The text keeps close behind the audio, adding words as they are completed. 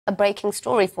a breaking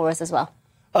story for us as well.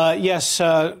 Yes,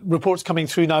 reports coming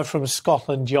through now from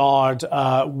Scotland Yard,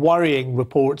 worrying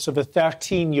reports of a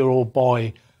 13-year-old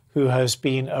boy who has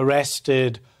been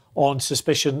arrested on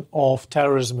suspicion of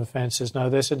terrorism offences. Now,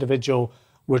 this individual,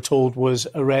 we're told, was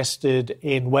arrested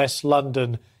in West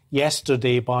London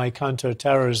yesterday by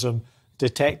counter-terrorism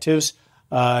detectives.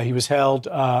 He was held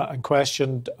and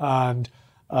questioned, and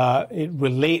it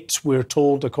relates, we're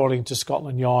told, according to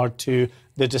Scotland Yard, to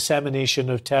the dissemination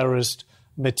of terrorist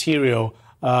material.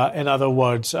 In other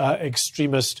words,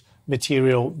 extremist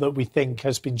material that we think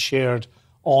has been shared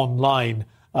online.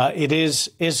 It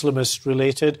is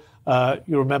Islamist-related.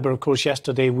 You remember, of course,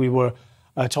 yesterday we were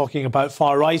talking about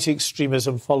far-right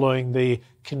extremism following the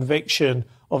conviction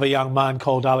of a young man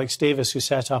called Alex Davis who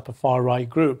set up a far-right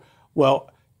group. Well,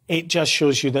 it just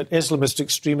shows you that Islamist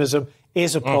extremism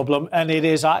is a problem, and it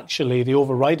is actually the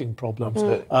overriding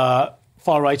problem.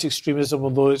 Far-right extremism,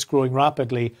 although it's growing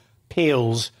rapidly,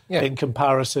 pales in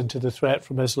comparison to the threat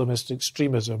from Islamist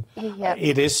extremism.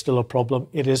 It is still a problem.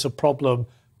 It is a problem,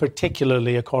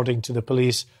 particularly, according to the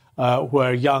police,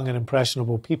 where young and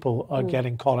impressionable people are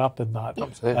getting caught up in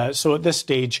that. So at this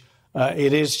stage,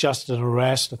 it is just an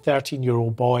arrest, a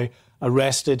 13-year-old boy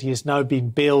arrested. He has now been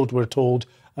bailed, we're told,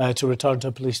 to return to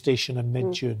a police station in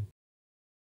mid-June.